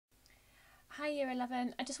Hi Year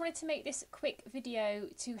 11, I just wanted to make this quick video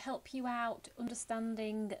to help you out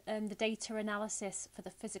understanding the data analysis for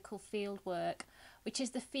the physical field work, which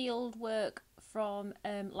is the field work from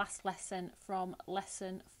last lesson, from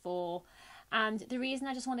lesson 4. And the reason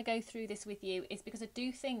I just want to go through this with you is because I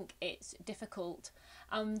do think it's difficult,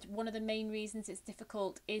 and one of the main reasons it's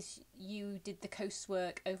difficult is you did the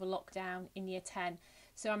coastwork over lockdown in year 10.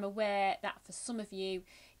 So I'm aware that for some of you,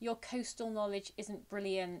 your coastal knowledge isn't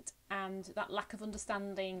brilliant, and that lack of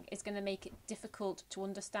understanding is going to make it difficult to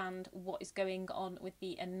understand what is going on with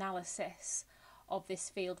the analysis of this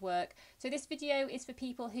field work. So this video is for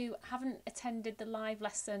people who haven't attended the live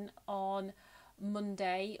lesson on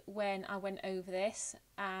Monday when I went over this,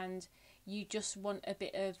 and you just want a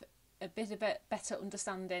bit of a better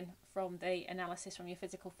understanding from the analysis from your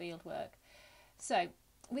physical field work. So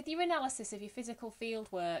with your analysis of your physical field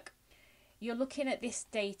work, you're looking at this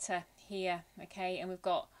data here, okay, and we've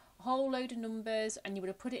got a whole load of numbers, and you would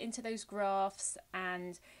have put it into those graphs,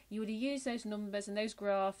 and you would have used those numbers and those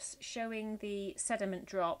graphs showing the sediment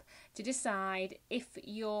drop to decide if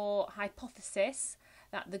your hypothesis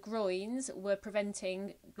that the groins were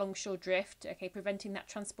preventing longshore drift, okay, preventing that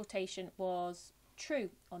transportation, was true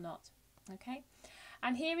or not, okay.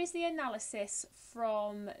 And here is the analysis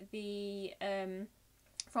from the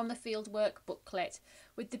fieldwork booklet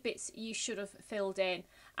with the bits you should have filled in,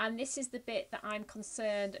 and this is the bit that I'm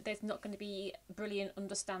concerned there's not going to be brilliant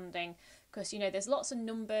understanding, because you know there's lots of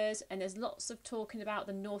numbers and there's lots of talking about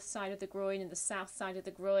the north side of the groin and the south side of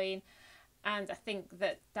the groin, and I think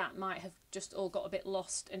that might have just all got a bit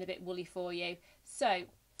lost and a bit woolly for you. So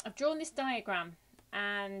I've drawn this diagram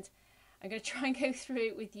and I'm going to try and go through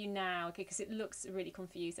it with you now, okay, because it looks really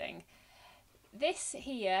confusing. This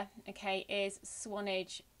here, okay, is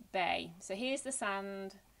Swanage Bay. So here's the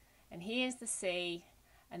sand and here's the sea,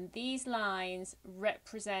 and these lines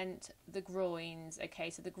represent the groins, okay.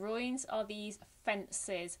 So the groins are these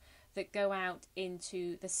fences that go out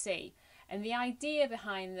into the sea, and the idea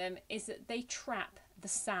behind them is that they trap the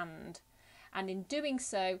sand, and in doing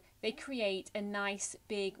so they create a nice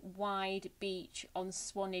big wide beach on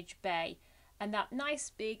Swanage Bay. And that nice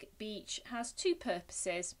big beach has two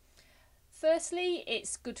purposes. Firstly,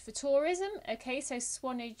 it's good for tourism, okay, so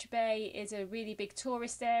Swanage Bay is a really big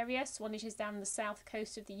tourist area. Swanage is down the south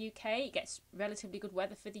coast of the UK, it gets relatively good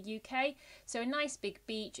weather for the UK, so a nice big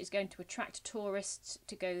beach is going to attract tourists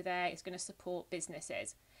to go there, it's going to support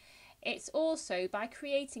businesses. It's also, by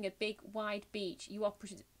creating a big wide beach, you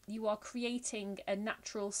are creating a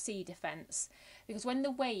natural sea defence, because when the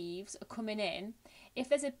waves are coming in, if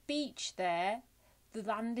there's a beach there, the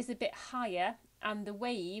land is a bit higher and the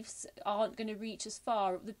waves aren't going to reach as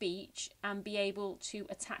far up the beach and be able to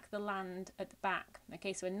attack the land at the back.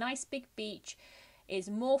 Okay, so a nice big beach is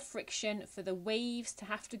more friction for the waves to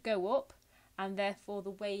have to go up, and therefore the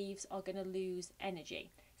waves are going to lose energy.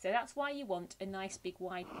 So that's why you want a nice big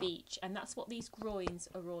wide beach, and that's what these groins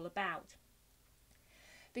are all about.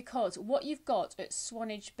 Because what you've got at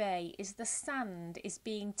Swanage Bay is the sand is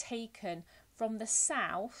being taken from the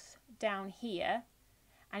south down here,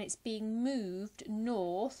 and it's being moved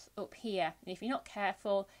north up here, and if you're not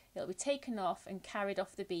careful it'll be taken off and carried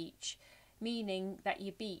off the beach, meaning that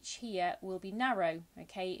your beach here will be narrow,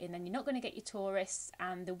 okay, and then you're not going to get your tourists,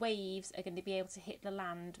 and the waves are going to be able to hit the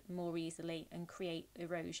land more easily and create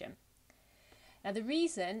erosion. Now the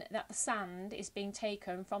reason that the sand is being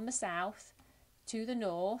taken from the south to the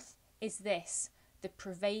north is this: the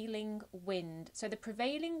prevailing wind. So the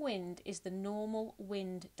prevailing wind is the normal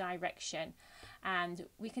wind direction, and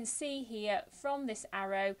we can see here from this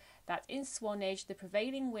arrow that in Swanage the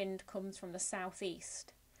prevailing wind comes from the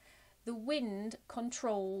southeast. The wind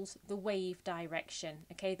controls the wave direction,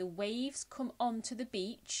 okay, the waves come onto the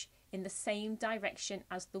beach in the same direction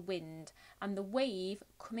as the wind, and the wave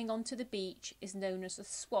coming onto the beach is known as a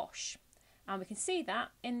swash. And we can see that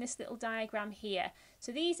in this little diagram here.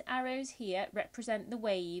 So these arrows here represent the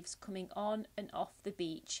waves coming on and off the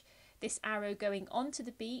beach. This arrow going onto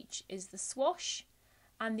the beach is the swash,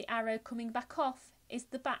 and the arrow coming back off is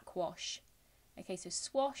the backwash. Okay, so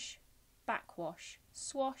swash, backwash,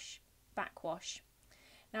 swash, backwash.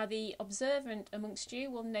 Now the observant amongst you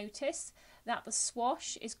will notice that the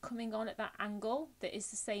swash is coming on at that angle that is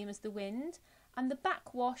the same as the wind, and the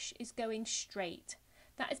backwash is going straight.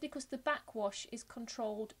 That is because the backwash is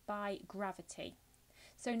controlled by gravity.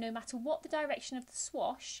 So no matter what the direction of the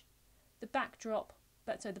swash, the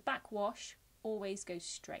backwash always goes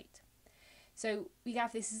straight. So we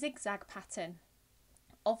have this zigzag pattern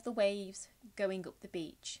of the waves going up the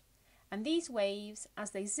beach. And these waves,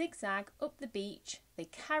 as they zigzag up the beach, they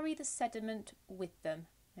carry the sediment with them,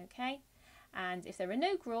 okay? And if there are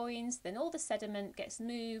no groins, then all the sediment gets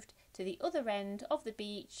moved to the other end of the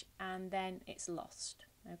beach and then it's lost.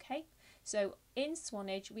 Okay, so in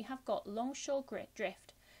Swanage we have got longshore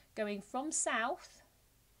drift going from south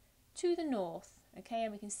to the north. Okay,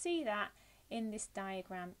 and we can see that in this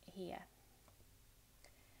diagram here.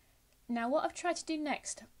 Now what I've tried to do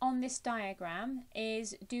next on this diagram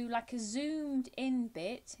is do like a zoomed in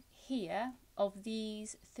bit here of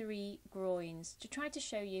these 3 groins to try to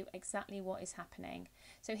show you exactly what is happening.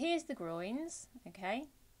 So here's the groins, okay,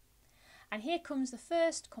 and here comes the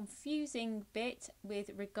first confusing bit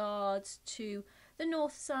with regards to the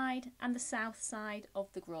north side and the south side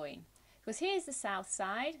of the groin, because here's the south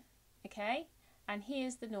side, okay, and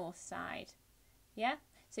here's the north side. Yeah,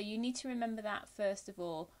 so you need to remember that first of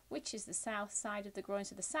all, which is the south side of the groin.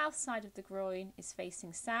 So the south side of the groin is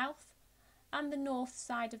facing south and the north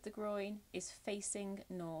side of the groin is facing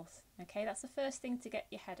north. Okay, that's the first thing to get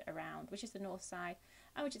your head around, which is the north side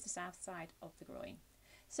and which is the south side of the groin.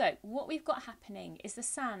 So what we've got happening is the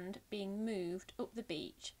sand being moved up the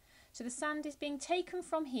beach. So the sand is being taken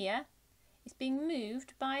from here, it's being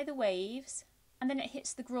moved by the waves, and then it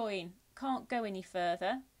hits the groin, can't go any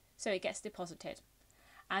further, so it gets deposited.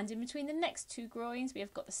 And in between the next 2 groins we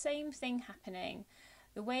have got the same thing happening.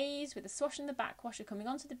 The waves with the swash and the backwash are coming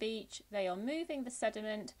onto the beach, they are moving the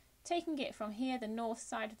sediment, taking it from here, the north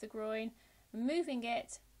side of the groin, moving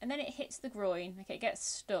it, and then it hits the groin. Okay, it gets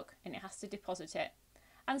stuck and it has to deposit it,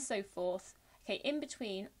 and so forth. Okay, in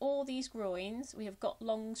between all these groins we have got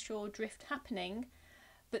longshore drift happening,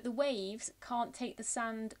 but the waves can't take the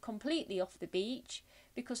sand completely off the beach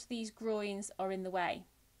because these groins are in the way.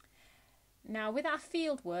 Now with our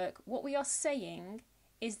field work, what we are saying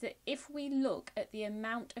is that if we look at the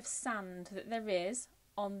amount of sand that there is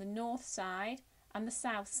on the north side and the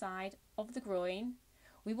south side of the groin,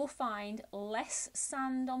 we will find less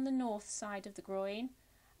sand on the north side of the groin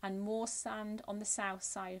and more sand on the south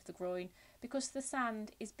side of the groin because the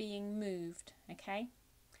sand is being moved, okay?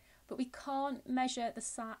 But we can't measure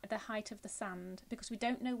the height of the sand because we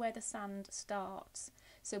don't know where the sand starts.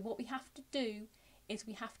 So what we have to do is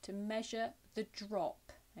we have to measure the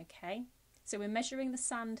drop, okay? So we're measuring the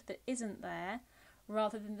sand that isn't there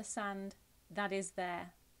rather than the sand that is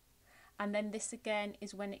there. And then this again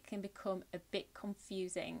is when it can become a bit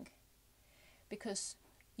confusing because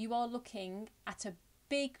you are looking at a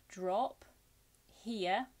big drop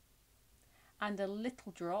here and a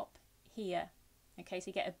little drop here. Okay, so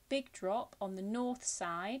you get a big drop on the north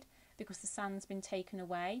side because the sand's been taken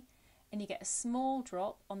away, and you get a small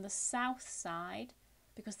drop on the south side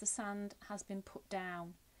because the sand has been put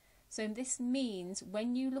down. So this means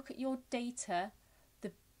when you look at your data,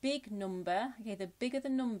 the big number, okay, the bigger the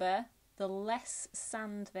number, the less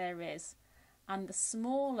sand there is, and the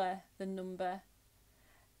smaller the number,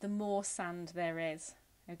 the more sand there is.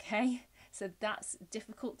 Okay, so that's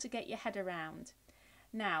difficult to get your head around.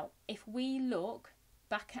 Now, if we look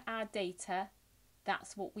back at our data,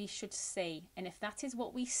 that's what we should see. And if that is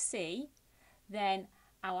what we see, then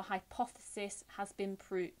our hypothesis has been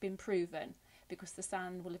proven because the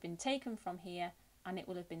sand will have been taken from here and it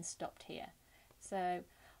will have been stopped here. So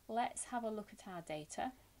let's have a look at our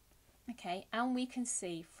data. Okay, and we can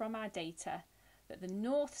see from our data that the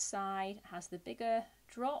north side has the bigger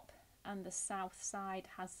drop and the south side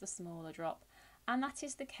has the smaller drop. And that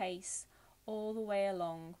is the case all the way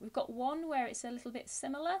along. We've got one where it's a little bit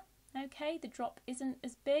similar. Okay, the drop isn't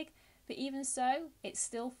as big, but even so, it's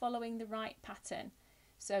still following the right pattern.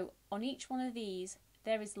 So on each one of these,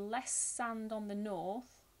 there is less sand on the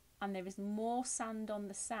north and there is more sand on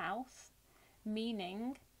the south,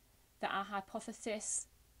 meaning that our hypothesis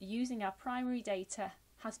using our primary data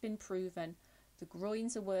has been proven. The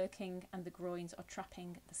groins are working and the groins are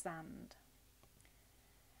trapping the sand.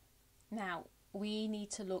 Now, we need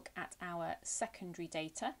to look at our secondary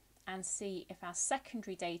data and see if our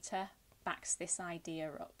secondary data backs this idea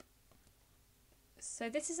up. So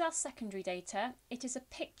this is our secondary data. It is a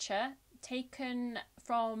picture taken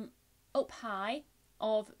from up high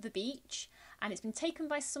of the beach and it's been taken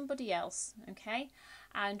by somebody else, okay?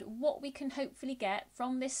 And what we can hopefully get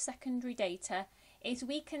from this secondary data is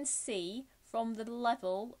we can see from the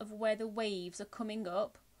level of where the waves are coming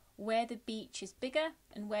up where the beach is bigger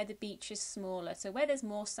and where the beach is smaller. So where there's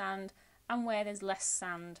more sand and where there's less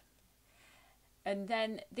sand. And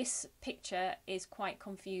then this picture is quite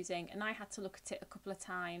confusing and I had to look at it a couple of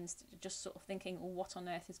times, just sort of thinking, well, what on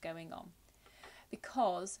earth is going on?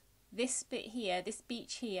 Because this bit here, this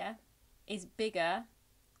beach here, is bigger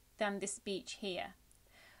than this beach here,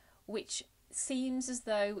 which seems as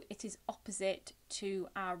though it is opposite to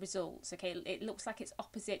our results. Okay, it looks like it's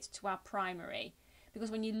opposite to our primary,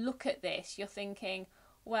 because when you look at this, you're thinking,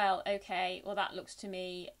 well, okay, well, that looks to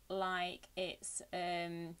me like it's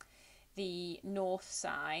the north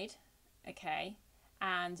side, okay,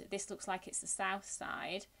 and this looks like it's the south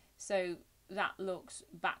side, so that looks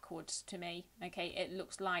backwards to me, okay. It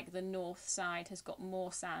looks like the north side has got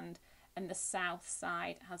more sand and the south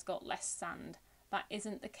side has got less sand. That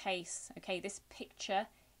isn't the case, okay. This picture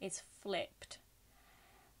is flipped,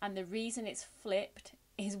 and the reason it's flipped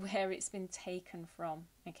is where it's been taken from,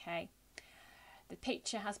 okay. The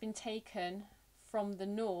picture has been taken from the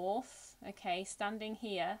north, okay, standing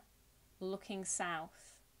here looking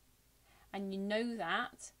south, and you know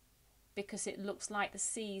that because it looks like the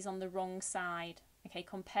sea's on the wrong side, okay.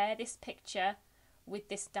 Compare this picture with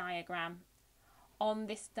this diagram. On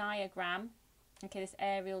this diagram, okay, this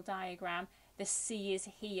aerial diagram, the sea is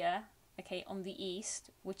here, okay, on the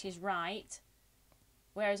east, which is right,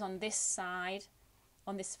 whereas on this side,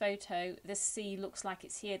 on this photo, the sea looks like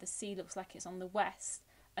it's here, the sea looks like it's on the west,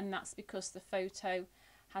 and that's because the photo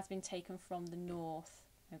has been taken from the north,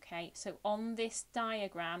 okay. So on this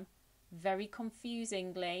diagram, very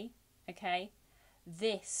confusingly, okay,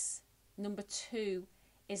 this number 2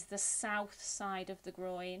 is the south side of the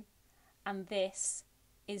groin, and this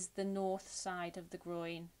is the north side of the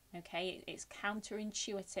groin, okay. It's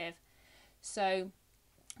counterintuitive. So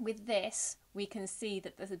with this, we can see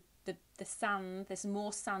that the sand, there's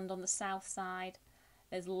more sand on the south side,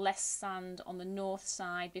 there's less sand on the north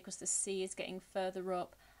side because the sea is getting further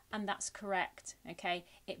up, and that's correct, okay.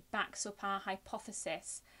 It backs up our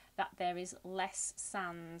hypothesis that there is less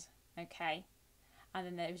sand, okay, and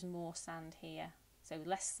then there is more sand here. So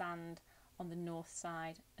less sand on the north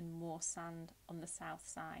side and more sand on the south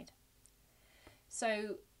side.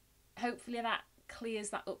 So hopefully that clears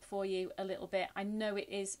that up for you a little bit. I know it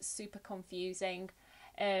is super confusing,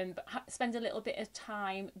 but spend a little bit of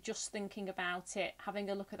time just thinking about it, having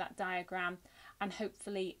a look at that diagram, and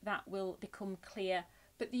hopefully that will become clear.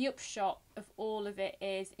 But the upshot of all of it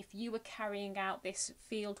is, if you were carrying out this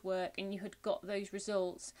field work and you had got those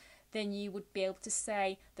results, then you would be able to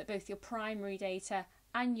say that both your primary data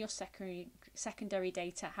and your secondary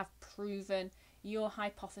data have proven your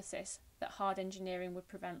hypothesis that hard engineering would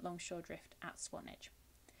prevent longshore drift at Swanage.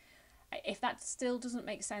 If that still doesn't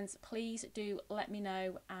make sense, please do let me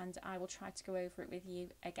know and I will try to go over it with you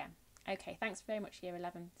again. Okay, thanks very much, Year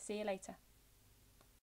 11. See you later.